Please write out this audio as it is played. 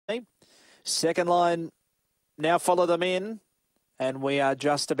Second line now follow them in, and we are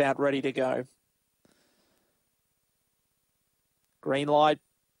just about ready to go. Green light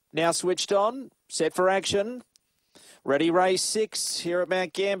now switched on, set for action. Ready, race 6 here at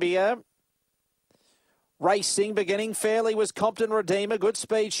Mt-Gambier. Racing, beginning fairly, was Compton Redeemer. Good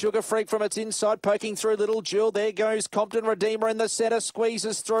speed, Sugar Freak from its inside, poking through Little Jewel. There goes Compton Redeemer in the centre,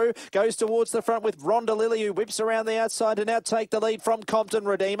 squeezes through, goes towards the front with Rhonda Lily, who whips around the outside to now take the lead from Compton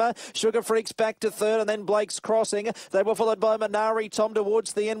Redeemer. Sugar Freak's back to third, and then Blake's crossing. They were followed by Minari Tom.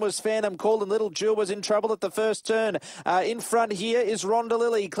 Towards the end was Phantom Call, and Little Jewel was in trouble at the first turn. In front here is Rhonda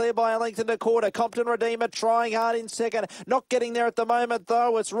Lily, clear by a length and a quarter. Compton Redeemer trying hard in second, not getting there at the moment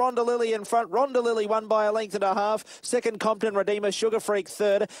though. It's Rhonda Lily in front. Rhonda Lily won by a length and a half. Second, Compton Redeemer, Sugar Freak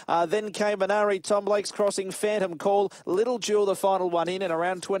third. Then came Minari Tom, Blake's crossing, Phantom Call, Little Jewel the final one in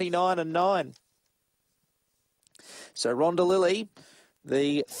around 29 and 9. So Rhonda Lily,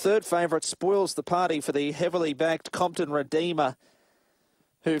 the third favourite, spoils the party for the heavily backed Compton Redeemer,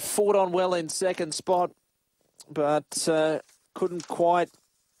 who fought on well in second spot, but couldn't quite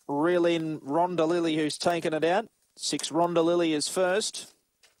reel in Rhonda Lily, who's taken it out. 6, Rhonda Lily is first.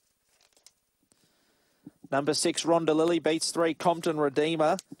 Number 6, Rhonda Lily beats 3, Compton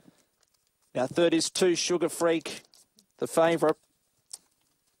Redeemer. Now third is 2, Sugar Freak, the favourite.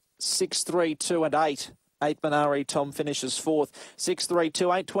 6, 3, 2 and 8. 8, Minari Tom finishes fourth. 6, 3,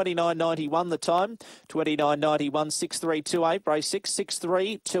 2, 8, 29.91 the time. 29.91, 6, 3, 2, 8. Race 6, 6,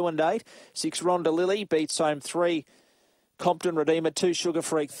 3, 2 and 8. 6, Rhonda Lily beats home 3, Compton Redeemer, 2, Sugar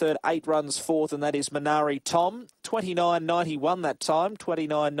Freak third, 8 runs fourth, and that is Minari Tom. 29.91 that time,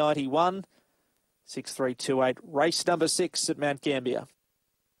 29.91. 6, 3, 2, 8. Race number 6 at Mt-Gambier.